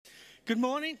Good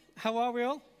morning. How are we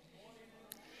all?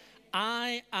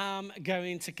 I am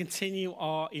going to continue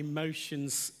our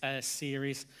emotions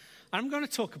series. I'm going to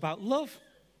talk about love.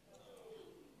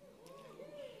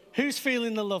 Who's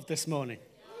feeling the love this morning?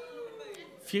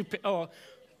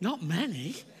 Not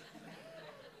many.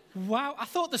 Wow, I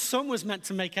thought the sun was meant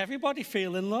to make everybody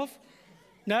feel in love.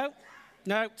 No,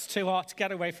 it's too hot.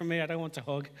 Get away from me. I don't want to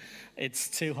hug. It's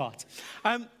too hot.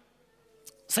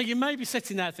 So you may be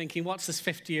sitting there thinking, what's this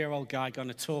 50-year-old guy going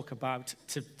to talk about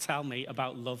to tell me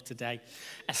about love today?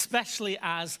 Especially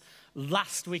as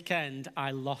last weekend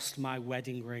I lost my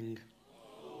wedding ring.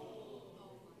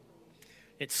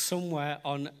 It's somewhere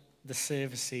on the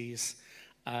services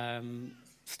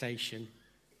station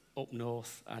up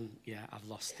north, and yeah, I've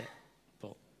lost it.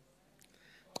 But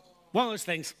one of those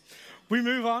things. We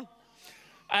move on.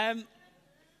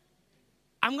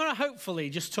 I'm going to hopefully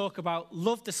just talk about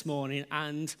love this morning,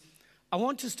 and I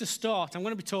want us to start. I'm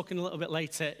going to be talking a little bit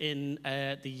later in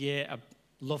the year of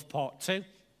love part 2,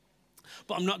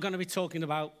 but I'm not going to be talking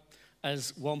about,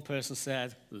 as one person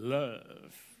said,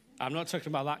 love. I'm not talking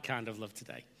about that kind of love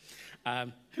today.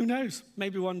 Who knows?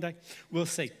 Maybe one day. We'll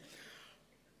see.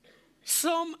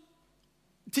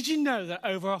 Did you know that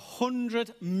over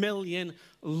 100 million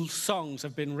songs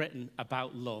have been written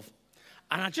about love?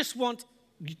 And I just want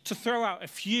to throw out a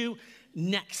few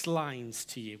next lines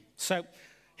to you. So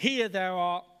here there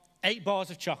are 8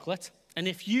 bars of chocolate, and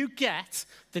if you get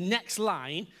the next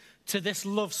line to this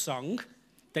love song,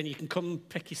 then you can come and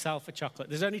pick yourself a chocolate.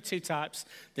 There's only 2 types.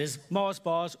 There's Mars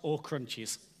bars or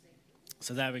Crunchies.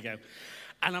 So there we go.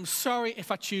 And I'm sorry if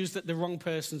I choose that the wrong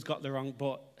person's got the wrong,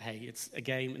 but hey, it's a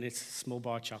game and it's a small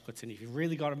bar of chocolate, and if you've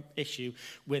really got an issue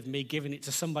with me giving it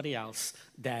to somebody else,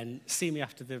 then see me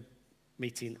after the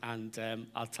meeting, and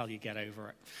I'll tell you get over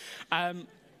it.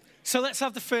 So let's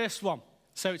have the first one.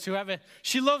 So it's whoever,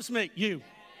 she loves me, you.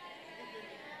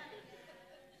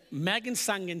 Megan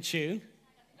sang in tune.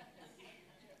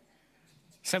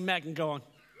 So Megan, go on,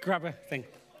 grab a thing.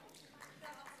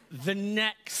 The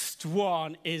next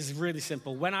one is really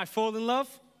simple. When I fall in love.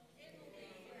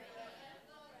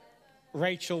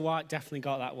 Rachel White definitely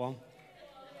got that one.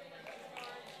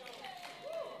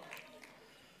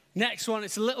 Next one,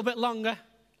 it's a little bit longer.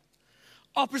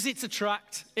 Opposites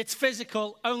attract. It's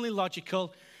physical, only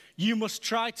logical. You must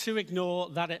try to ignore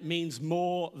that it means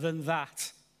more than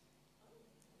that.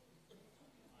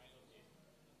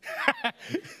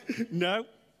 No.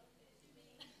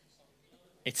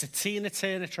 It's a Tina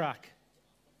Turner track.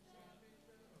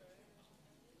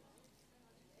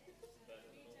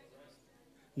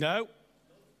 No.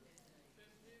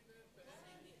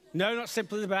 No, not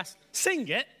Simply the Best. Sing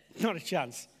it. Not a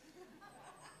chance.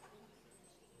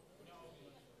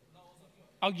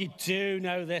 Oh, you do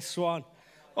know this one.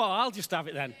 Well, I'll just have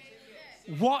it then.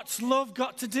 What's love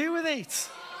got to do with it?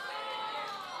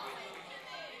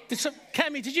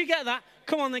 Kemi, did you get that?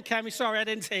 Come on then, Kemi. Sorry, I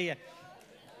didn't hear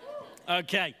you.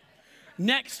 Okay.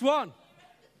 Next one.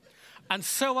 And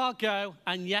so I'll go,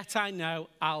 and yet I know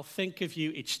I'll think of you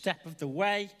each step of the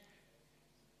way.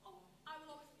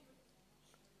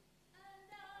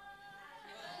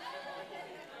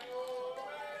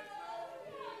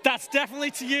 That's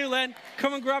definitely to you, Lynn.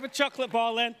 Come and grab a chocolate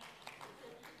bar, Lynn.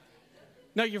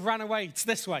 No, you've ran away. It's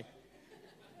this way.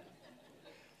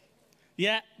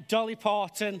 Yeah, Dolly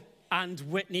Parton and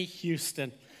Whitney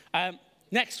Houston.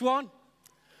 Next one.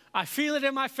 I feel it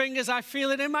in my fingers. I feel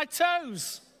it in my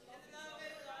toes.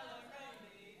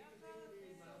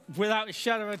 Without a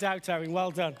shadow of a doubt, Owen. Well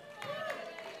done.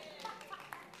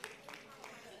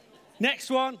 Next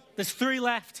one. There's 3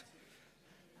 left.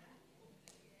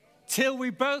 Till we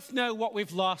both know what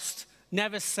we've lost,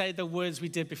 never say the words we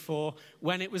did before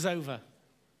when it was over.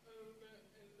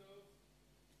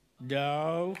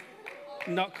 No,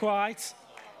 not quite.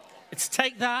 It's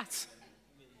Take That.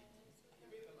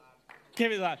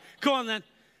 Give it that. Come on then.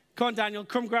 Come on, Daniel.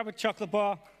 Come grab a chocolate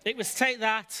bar. It was Take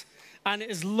That, and it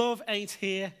is Love Ain't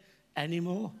Here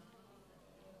Anymore.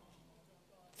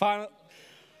 Final.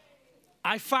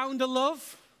 I found a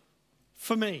love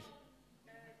for me.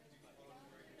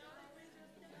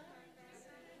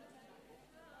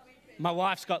 My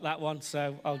wife's got that one,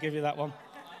 so I'll give you that one.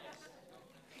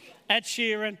 Ed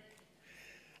Sheeran.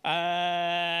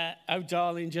 Oh,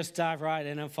 darling, just dive right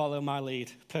in and follow my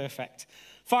lead. Perfect.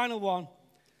 Final one.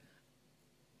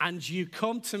 And you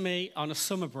come to me on a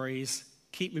summer breeze,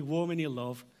 keep me warm in your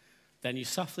love, then you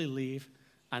softly leave,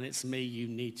 and it's me you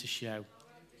need to show.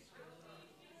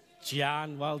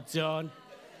 Jan, well done.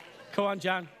 Come on,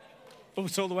 Jan. Oh,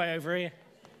 it's all the way over here.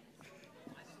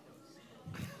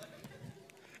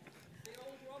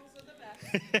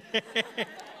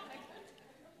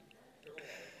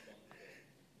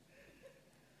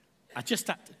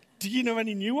 Do you know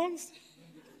any new ones?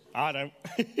 I don't.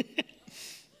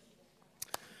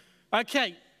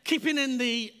 Okay, keeping in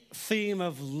the theme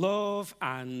of love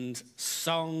and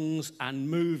songs and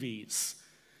movies.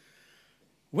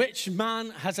 Which man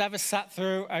has ever sat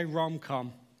through a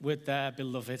rom-com with their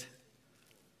beloved?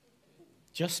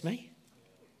 Just me?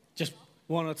 Just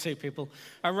one or two people?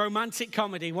 A romantic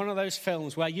comedy, one of those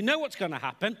films where you know what's going to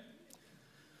happen.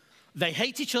 They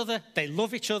hate each other, they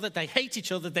love each other, they hate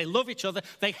each other, they love each other,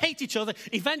 they hate each other.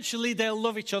 Eventually, they'll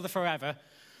love each other forever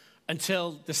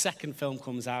until the second film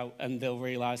comes out and they'll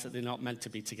realize that they're not meant to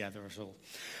be together at all.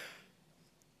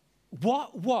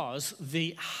 What was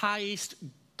the highest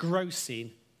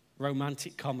grossing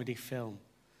romantic comedy film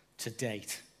to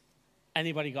date?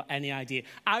 Anybody got any idea?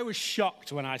 I was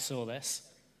shocked when I saw this.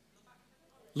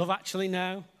 Love Actually,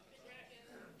 no.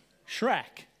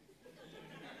 Shrek.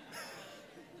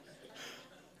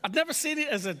 I've never seen it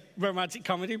as a romantic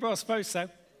comedy, but I suppose so.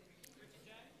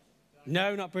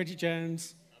 No, not Bridget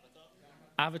Jones.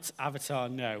 Avatar,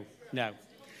 no.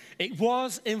 It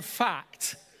was, in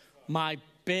fact, My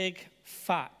Big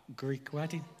Fat Greek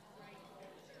Wedding.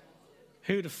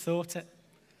 Who'd have thought it?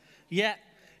 Yet,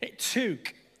 it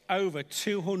took over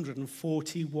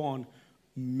 £241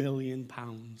 million.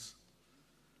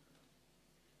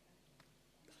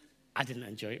 I didn't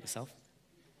enjoy it myself.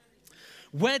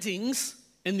 Weddings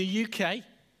in the UK,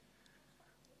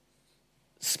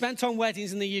 spent on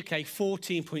weddings in the UK,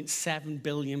 £14.7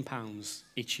 billion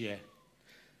each year.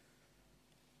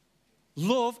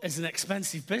 Love is an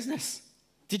expensive business.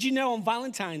 Did you know on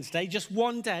Valentine's Day, just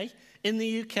one day in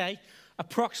the UK,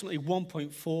 approximately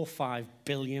 £1.45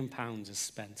 billion is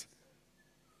spent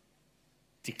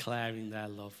declaring their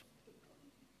love?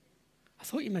 I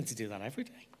thought you meant to do that every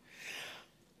day.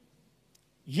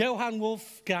 Johann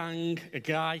Wolfgang, a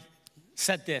guy,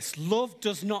 said this: love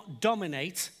does not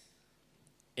dominate,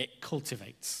 it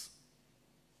cultivates.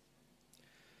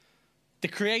 The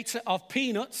creator of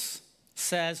Peanuts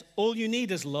says, all you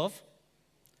need is love,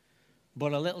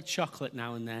 but a little chocolate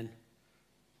now and then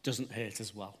doesn't hurt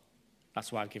as well.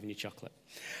 That's why I've given you chocolate.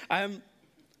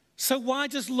 So why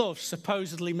does love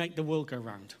supposedly make the world go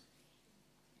round?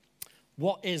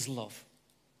 What is love?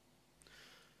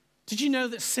 Did you know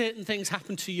that certain things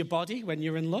happen to your body when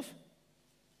you're in love?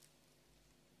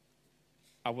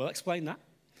 I will explain that.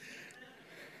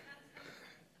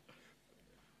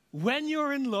 When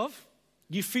you're in love,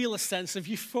 you feel a sense of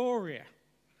euphoria.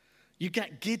 You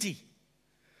get giddy.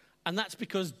 And that's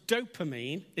because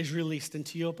dopamine is released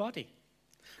into your body.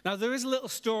 Now, there is a little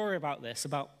story about this,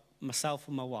 about myself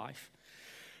and my wife.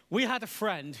 We had a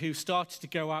friend who started to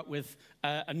go out with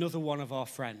another one of our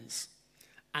friends.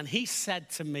 And he said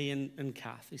to me and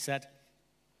Kath, he said,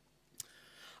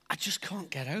 I just can't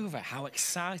get over how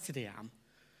excited I am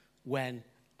when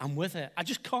I'm with her. I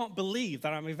just can't believe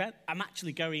that I'm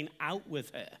actually going out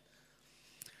with her.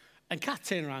 And Kath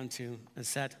turned around to him and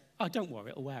said, oh, don't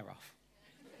worry, it'll wear off.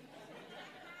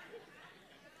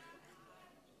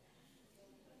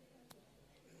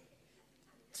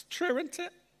 It's true, isn't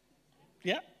it?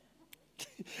 Yeah.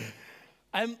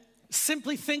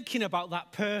 Simply thinking about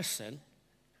that person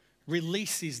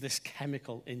releases this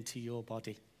chemical into your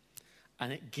body,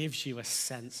 and it gives you a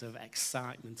sense of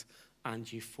excitement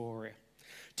and euphoria.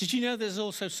 Did you know there's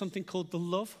also something called the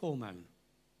love hormone?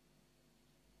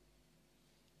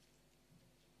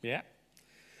 Yeah.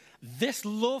 This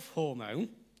love hormone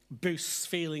boosts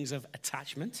feelings of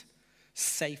attachment,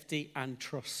 safety, and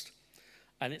trust.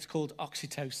 And it's called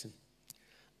oxytocin.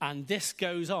 And this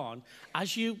goes on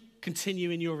as you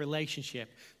continue in your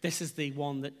relationship. This is the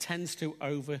one that tends to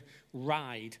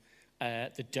override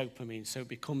the dopamine. So it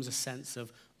becomes a sense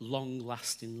of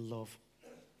long-lasting love.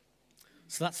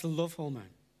 So that's the love hormone.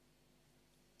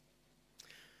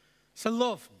 So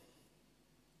love.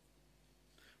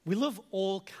 We love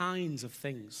all kinds of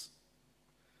things.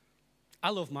 I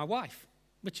love my wife,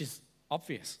 which is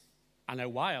obvious. I know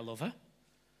why I love her.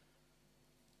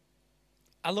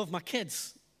 I love my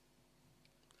kids.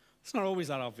 It's not always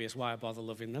that obvious why I bother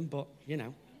loving them, but, you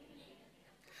know.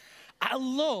 I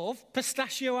love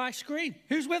pistachio ice cream.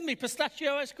 Who's with me?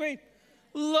 Pistachio ice cream.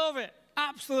 Love it.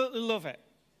 Absolutely love it.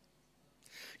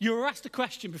 You were asked a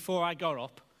question before I got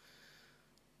up.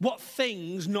 What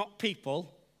things, not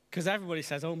people, because everybody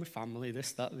says, oh, my family,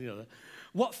 this, that, and the other.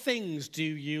 What things do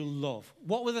you love?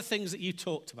 What were the things that you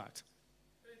talked about?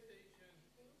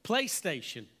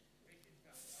 PlayStation.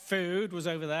 Food was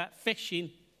over there.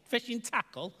 Fishing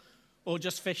tackle, or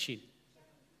just fishing?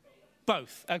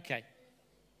 Both, okay.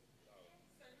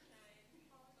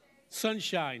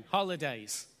 Sunshine,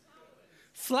 holidays.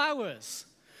 Flowers.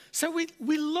 So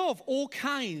we love all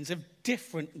kinds of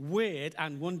different, weird,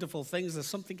 and wonderful things. There's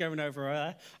something going over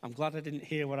there. I'm glad I didn't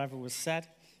hear whatever was said.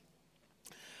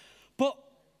 But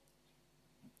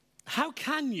how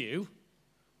can you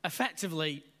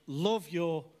effectively love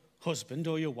your husband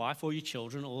or your wife or your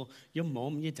children or your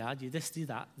mum, your dad, your this, your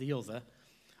that, the other,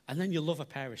 and then you love a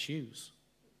pair of shoes?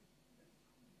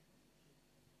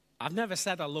 I've never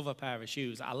said I love a pair of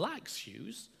shoes. I like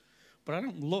shoes, but I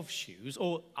don't love shoes.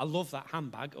 Or I love that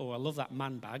handbag, or I love that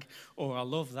man bag, or I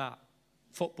love that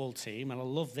football team, and I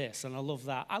love this, and I love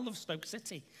that. I love Stoke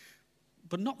City,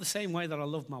 but not the same way that I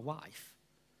love my wife.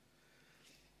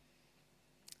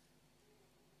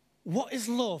 What is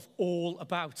love all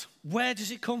about? Where does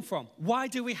it come from? Why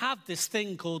do we have this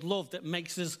thing called love that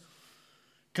makes us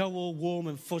go all warm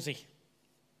and fuzzy?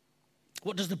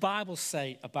 What does the Bible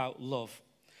say about love?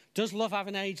 Does love have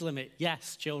an age limit?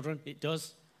 Yes, children, it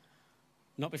does.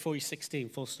 Not before you're 16,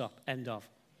 full stop, end of.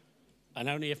 And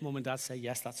only if mum and dad say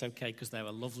yes, that's okay, because they're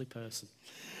a lovely person.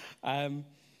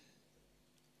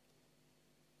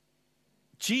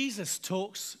 Jesus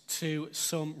talks to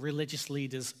some religious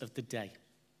leaders of the day.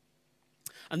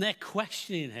 And they're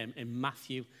questioning him in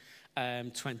Matthew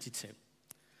 22.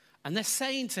 And they're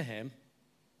saying to him,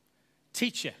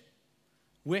 "Teacher,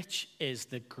 which is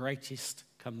the greatest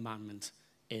commandment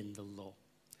in the law?"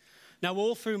 Now,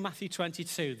 all through Matthew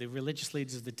 22, the religious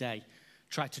leaders of the day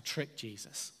tried to trick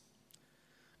Jesus.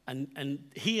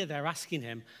 And here they're asking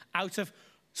him, out of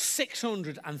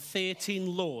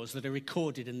 613 laws that are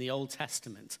recorded in the Old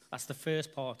Testament, that's the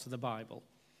first part of the Bible,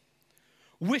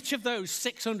 which of those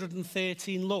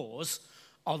 613 laws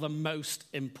are the most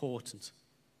important?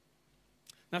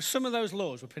 Now, some of those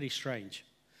laws were pretty strange.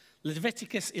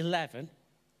 Leviticus 11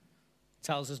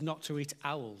 tells us not to eat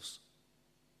owls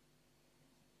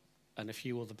and a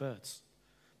few other birds,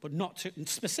 but not to, and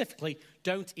specifically,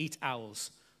 don't eat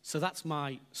owls. So that's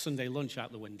my Sunday lunch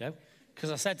out the window,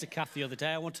 because I said to Kath the other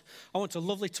day, I want a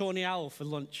lovely tawny owl for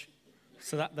lunch.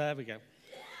 So there we go.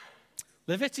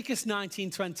 Leviticus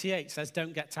 19:28 says,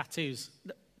 don't get tattoos.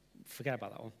 Forget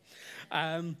about that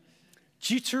one.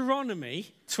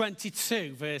 Deuteronomy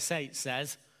 22, verse 8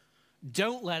 says,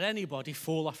 don't let anybody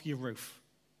fall off your roof.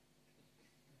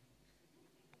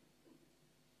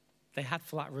 They had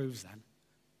flat roofs then.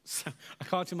 So I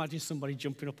can't imagine somebody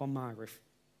jumping up on my roof.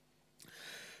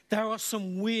 There are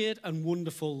some weird and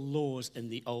wonderful laws in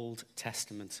the Old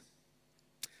Testament.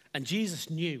 And Jesus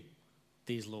knew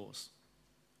these laws.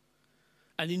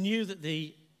 And he knew that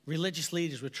the religious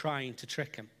leaders were trying to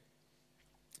trick him.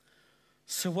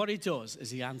 So what he does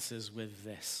is he answers with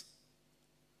this.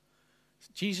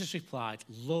 Jesus replied,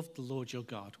 love the Lord your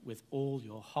God with all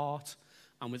your heart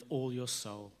and with all your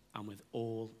soul and with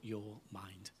all your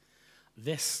mind.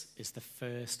 This is the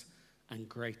first and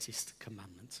greatest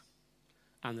commandment.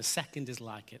 And the second is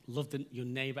like it. Love your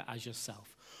neighbor as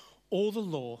yourself. All the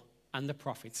law and the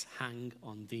prophets hang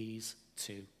on these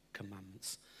two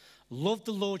commandments. Love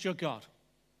the Lord your God.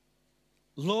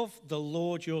 Love the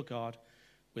Lord your God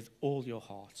with all your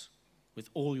heart, with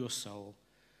all your soul,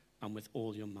 and with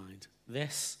all your mind.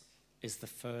 This is the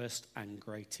first and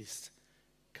greatest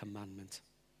commandment.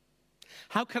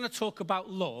 How can I talk about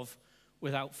love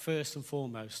without first and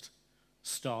foremost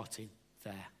starting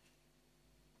there?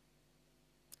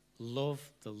 Love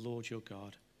the Lord your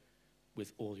God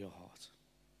with all your heart.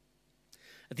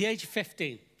 At the age of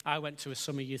 15, I went to a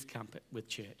summer youth camp with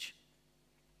church.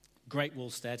 Great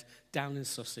Woolstead, down in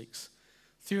Sussex.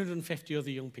 350 other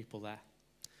young people there.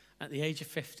 At the age of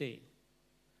 15,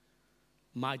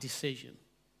 my decision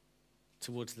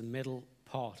towards the middle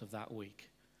part of that week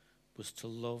was to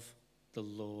love the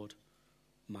Lord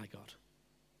my God.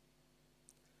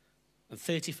 And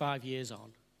 35 years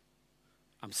on,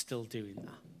 I'm still doing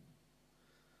that.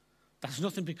 That's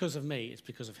nothing because of me, it's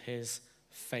because of his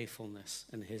faithfulness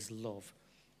and his love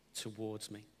towards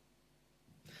me.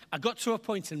 I got to a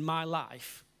point in my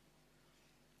life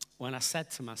when I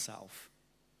said to myself,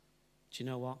 do you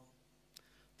know what?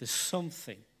 There's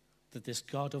something that this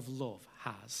God of love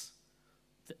has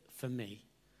that, for me,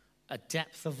 a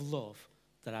depth of love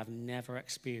that I've never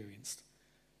experienced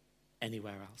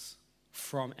anywhere else,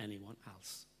 from anyone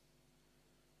else.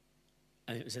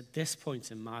 And it was at this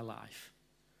point in my life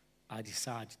I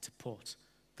decided to put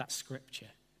that scripture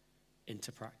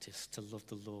into practice, to love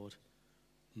the Lord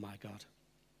my God.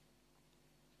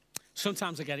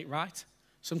 Sometimes I get it right.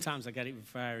 Sometimes I get it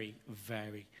very,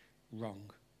 very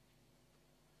wrong.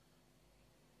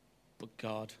 But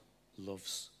God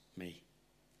loves me.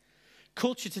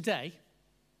 Culture today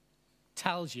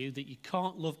tells you that you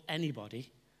can't love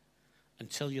anybody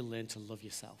until you learn to love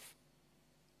yourself.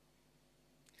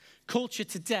 Culture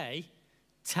today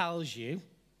tells you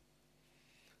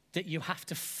that you have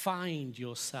to find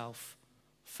yourself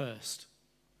first.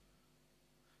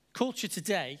 Culture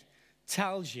today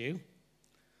tells you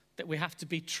that we have to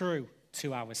be true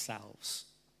to ourselves.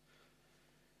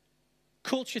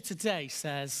 Culture today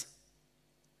says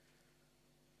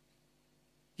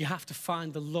you have to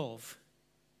find the love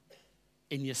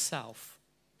in yourself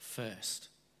first.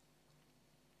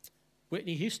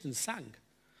 Whitney Houston sang,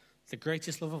 "The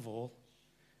greatest love of all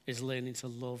is learning to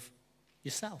love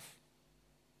yourself."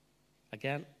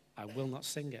 Again, I will not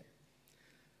sing it.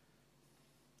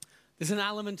 There's an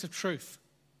element of truth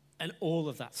in all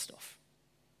of that stuff.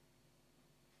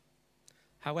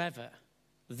 However,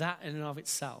 that in and of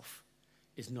itself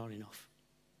is not enough.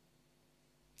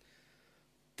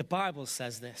 The Bible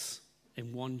says this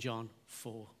in 1 John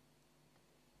 4.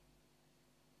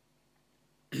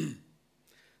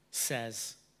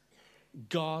 Says,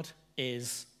 God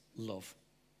is love.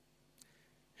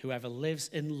 Whoever lives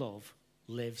in love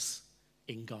lives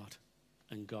in God,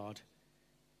 and God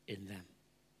in them.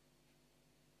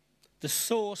 The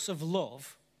source of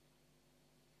love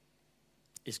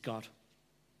is God.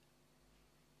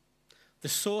 The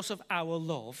source of our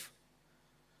love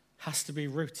has to be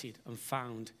rooted and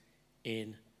found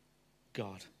in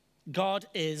God. God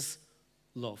is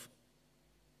love.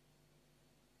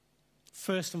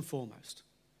 First and foremost,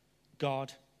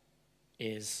 God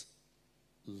is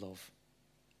love.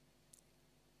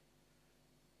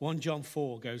 1 John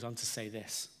 4 goes on to say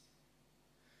this: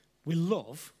 we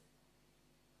love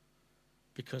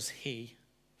because he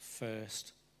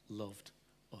first loved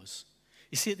us.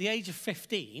 You see, at the age of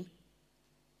 15,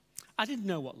 I didn't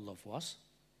know what love was.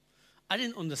 I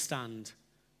didn't understand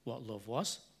what love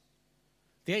was.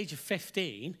 At the age of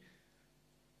 15,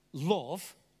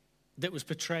 love that was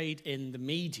portrayed in the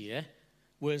media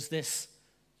was this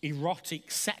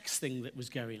erotic sex thing that was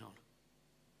going on.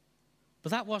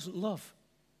 But that wasn't love.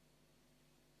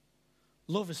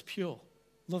 Love is pure.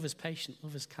 Love is patient.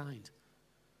 Love is kind.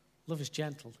 Love is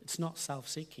gentle. It's not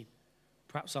self-seeking.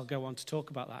 Perhaps I'll go on to talk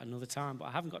about that another time, but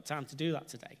I haven't got time to do that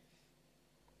today.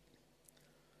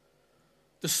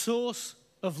 The source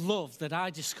of love that I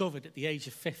discovered at the age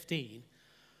of 15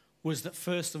 was that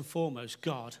first and foremost,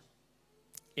 God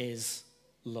is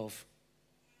love.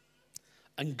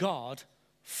 And God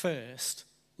first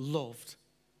loved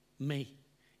me.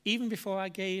 Even before I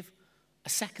gave a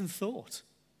second thought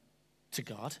to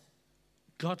God,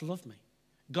 God loved me.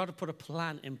 God had put a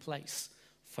plan in place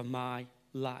for my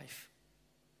life.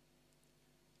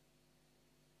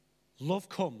 Love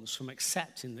comes from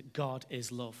accepting that God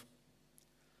is love.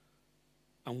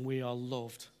 And we are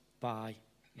loved by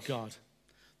God.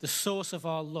 The source of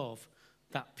our love,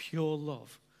 that pure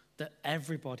love that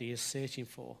everybody is searching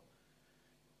for,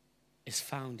 is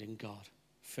found in God,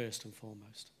 first and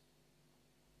foremost.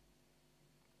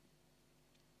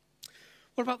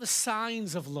 What about the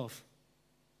signs of love?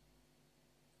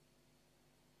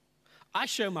 I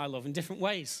show my love in different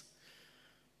ways.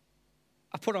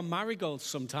 I put on marigolds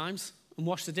sometimes and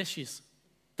wash the dishes.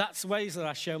 That's ways that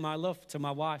I show my love to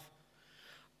my wife.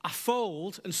 I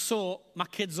fold and sort my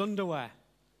kids' underwear.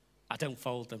 I don't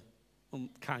fold them. Well,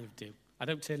 kind of do. I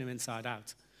don't turn them inside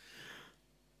out.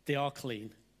 They are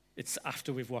clean. It's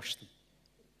after we've washed them.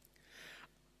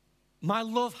 My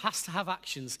love has to have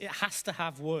actions. It has to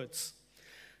have words.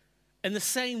 In the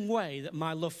same way that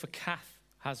my love for Kath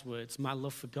has words, my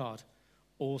love for God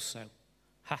also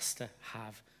has to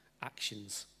have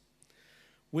actions.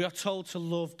 We are told to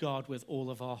love God with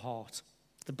all of our heart.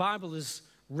 The Bible is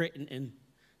written in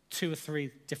 2 or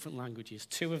 3 different languages.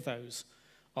 2 of those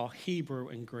are Hebrew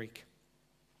and Greek.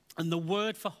 And the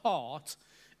word for heart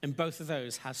in both of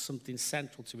those has something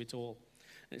central to it all.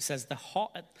 And it says the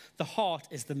heart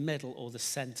is the middle or the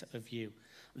center of you,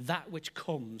 that which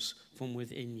comes from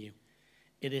within you.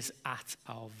 It is at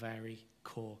our very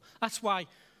core. That's why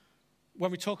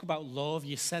when we talk about love,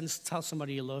 you tell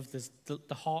somebody you love,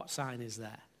 the heart sign is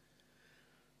there.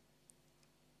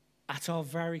 At our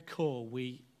very core,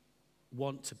 we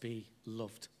want to be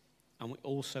loved. And we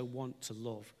also want to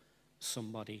love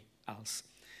somebody else.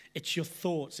 It's your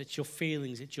thoughts, it's your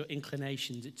feelings, it's your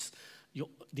inclinations, it's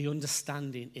the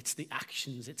understanding, it's the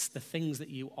actions, it's the things that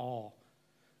you are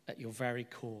at your very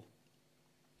core.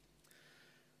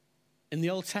 In the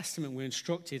Old Testament, we're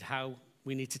instructed how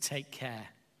we need to take care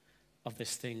of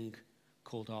this thing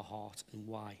called our heart and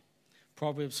why.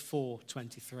 Proverbs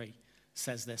 4:23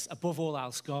 says this: above all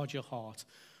else, guard your heart,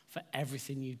 for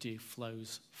everything you do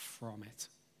flows from it.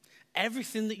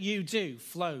 Everything that you do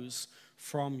flows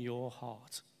from your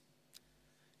heart.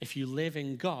 If you live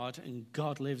in God and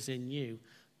God lives in you,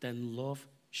 then love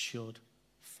should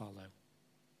follow.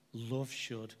 Love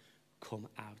should come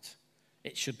out.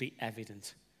 It should be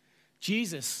evident.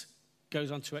 Jesus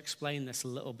goes on to explain this a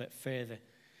little bit further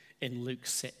in Luke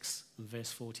 6 and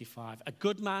verse 45. A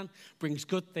good man brings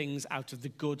good things out of the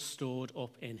good stored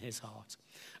up in his heart,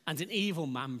 and an evil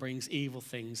man brings evil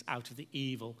things out of the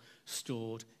evil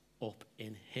stored up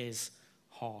in his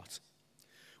heart.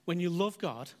 When you love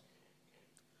God,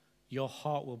 your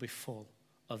heart will be full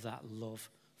of that love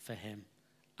for him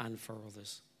and for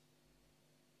others.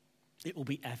 It will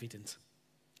be evident.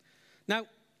 Now,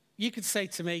 you could say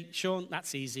to me, Sean,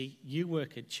 that's easy. You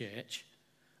work at church,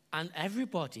 and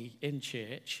everybody in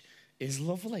church is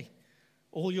lovely.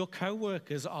 All your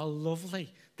co-workers are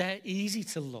lovely. They're easy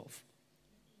to love.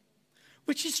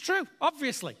 Which is true,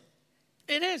 obviously.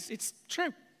 It is, it's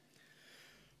true.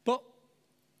 But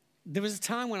there was a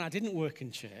time when I didn't work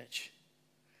in church.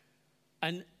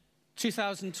 And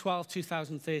 2012,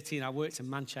 2013, I worked in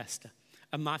Manchester.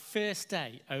 And my first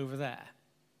day over there,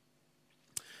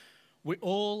 we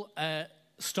all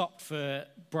stopped for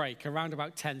break around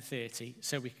about 10:30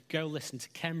 so we could go listen to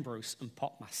Ken Bruce and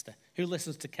Popmaster. Who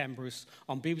listens to Ken Bruce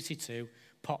on BBC Two,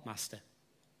 Popmaster?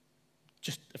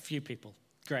 Just a few people.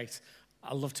 Great.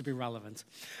 I love to be relevant.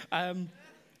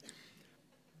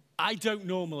 I don't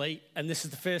normally, and this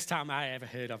is the first time I ever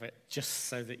heard of it, just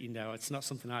so that you know. It's not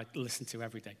something I listen to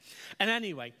every day. And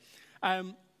anyway,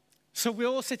 so we're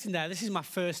all sitting there. This is my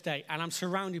first day, and I'm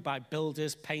surrounded by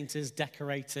builders, painters,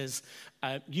 decorators,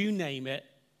 you name it.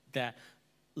 Their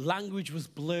language was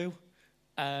blue,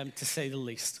 to say the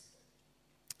least.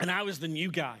 And I was the new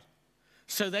guy.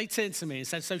 So they turned to me and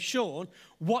said, so Sean,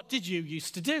 what did you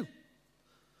used to do?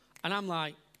 And I'm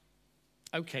like,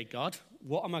 okay, God,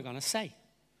 what am I going to say?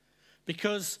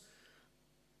 Because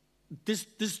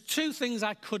there's two things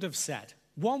I could have said.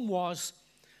 One was,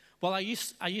 well, I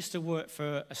used to work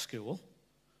for a school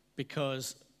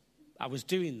because I was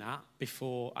doing that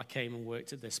before I came and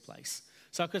worked at this place.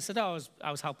 So I could have said, oh,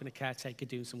 I was helping a caretaker,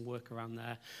 doing some work around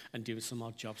there and doing some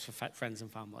odd jobs for friends and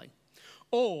family.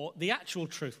 Or the actual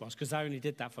truth was, because I only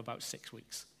did that for about 6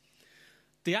 weeks,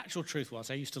 the actual truth was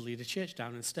I used to lead a church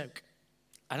down in Stoke.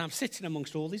 And I'm sitting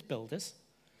amongst all these builders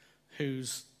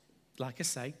whose, like I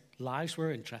say, lives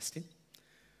were interesting.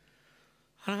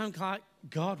 And I'm like,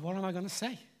 God, what am I going to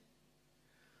say?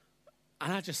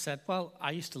 And I just said, well,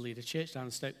 I used to lead a church down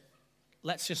in Stoke.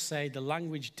 Let's just say the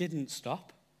language didn't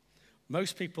stop.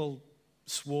 Most people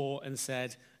swore and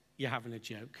said, you're having a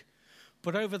joke.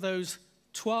 But over those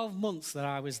 12 months that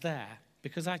I was there,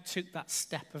 because I took that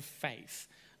step of faith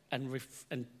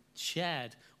and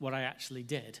shared what I actually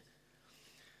did,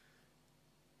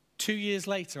 2 years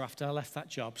later, after I left that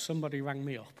job, somebody rang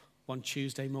me up one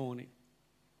Tuesday morning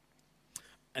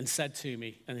and said to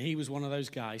me, and he was one of those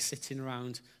guys sitting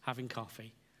around having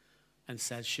coffee, and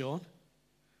said, Sean,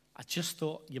 I just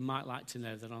thought you might like to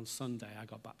know that on Sunday I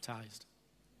got baptized.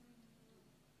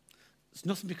 It's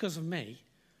nothing because of me.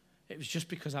 It was just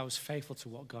because I was faithful to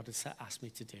what God had asked me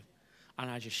to do. And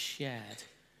I just shared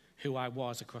who I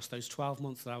was across those 12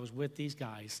 months that I was with these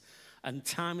guys. And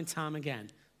time again,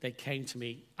 they came to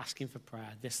me asking for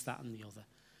prayer, this, that, and the other.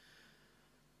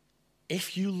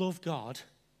 If you love God,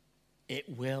 it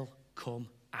will come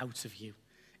out of you.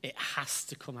 It has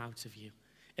to come out of you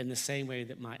in the same way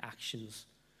that my actions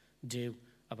do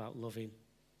about loving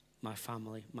my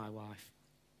family, my wife.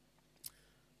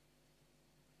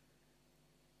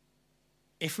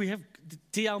 If we have,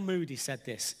 D.L. Moody said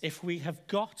this, if we have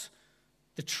got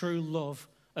the true love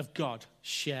of God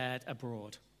shared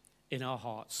abroad in our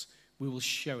hearts, we will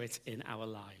show it in our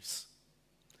lives.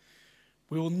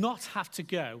 We will not have to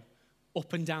go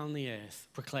up and down the earth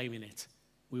proclaiming it.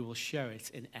 We will show it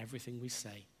in everything we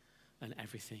say and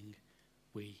everything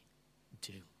we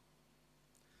do.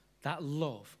 That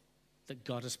love that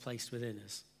God has placed within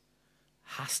us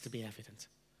has to be evident.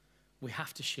 We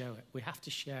have to show it. We have to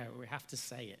share it. We have to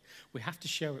say it. We have to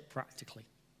show it practically.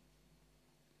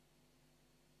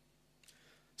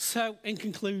 So, in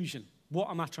conclusion, what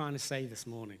am I trying to say this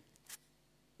morning?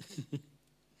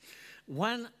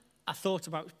 When I thought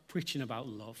about preaching about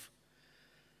love,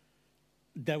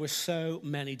 there were so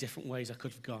many different ways I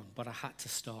could have gone, but I had to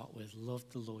start with love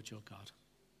the Lord your God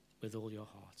with all your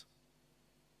heart.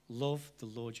 Love the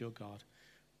Lord your God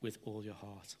with all your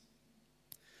heart.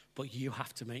 But you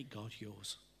have to make God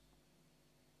yours.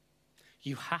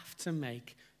 You have to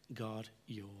make God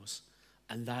yours.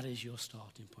 And that is your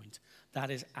starting point. That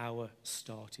is our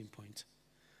starting point.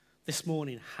 This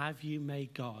morning, have you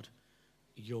made God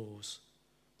yours?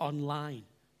 Online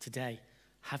today,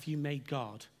 have you made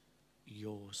God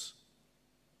yours?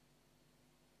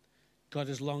 God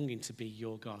is longing to be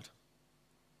your God.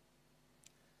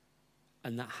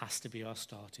 And that has to be our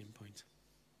starting point.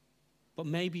 But But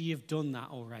maybe you've done that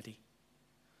already.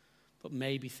 But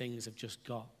maybe things have just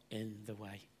got in the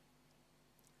way.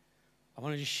 I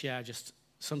want to just share just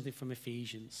something from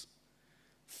Ephesians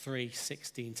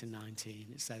 3:16 to 19.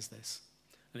 It says this,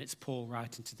 and it's Paul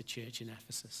writing to the church in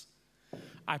Ephesus.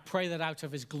 I pray that out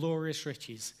of his glorious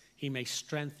riches he may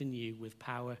strengthen you with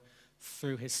power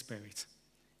through his Spirit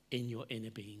in your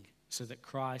inner being, so that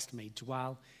Christ may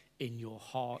dwell in your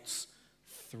hearts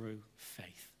through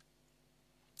faith.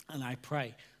 And I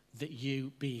pray that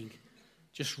you being,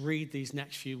 just read these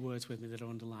next few words with me that are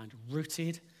underlined,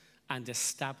 rooted and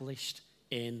established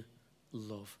in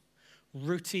love.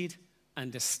 Rooted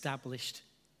and established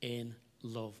in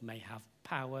love may have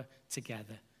power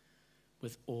together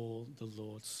with all the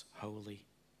Lord's holy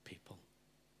people.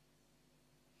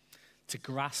 To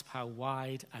grasp how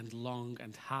wide and long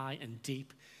and high and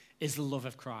deep is the love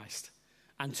of Christ,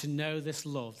 and to know this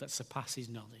love that surpasses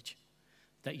knowledge,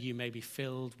 that you may be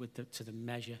filled with to the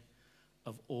measure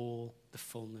of all the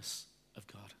fullness of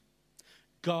God.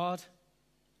 God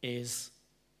is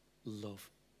love.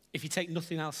 If you take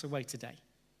nothing else away today,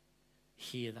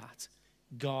 hear that.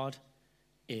 God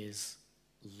is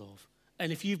love.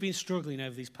 And if you've been struggling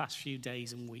over these past few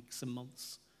days and weeks and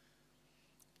months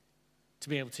to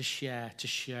be able to share, to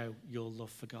show your love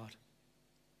for God,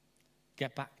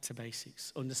 get back to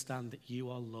basics. Understand that you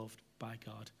are loved by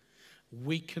God.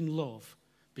 We can love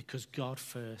because God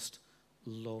first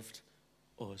loved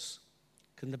us.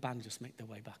 Can the band just make their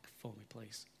way back for me,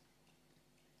 please?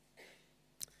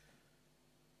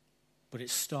 But it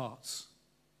starts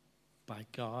by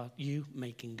God, you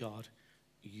making God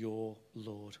your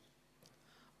Lord.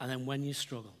 And then when you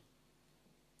struggle,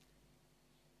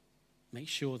 make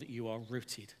sure that you are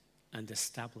rooted and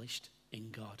established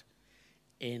in God,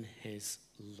 in his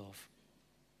love.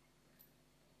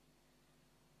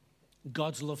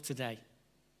 God's love today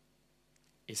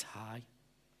is high,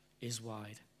 is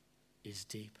wide, is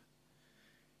deep.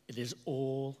 It is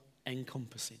all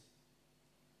encompassing.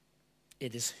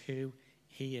 It is who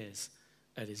he is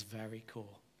at his very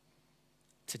core.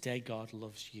 Today, God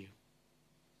loves you.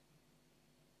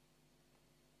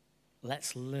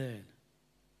 Let's learn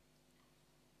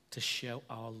to show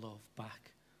our love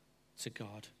back to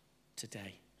God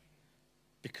today.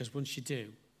 Because once you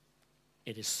do,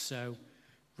 it is so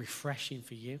refreshing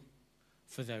for you,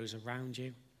 for those around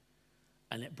you,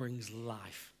 and it brings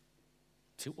life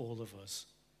to all of us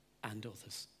and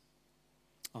others.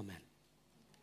 Amen.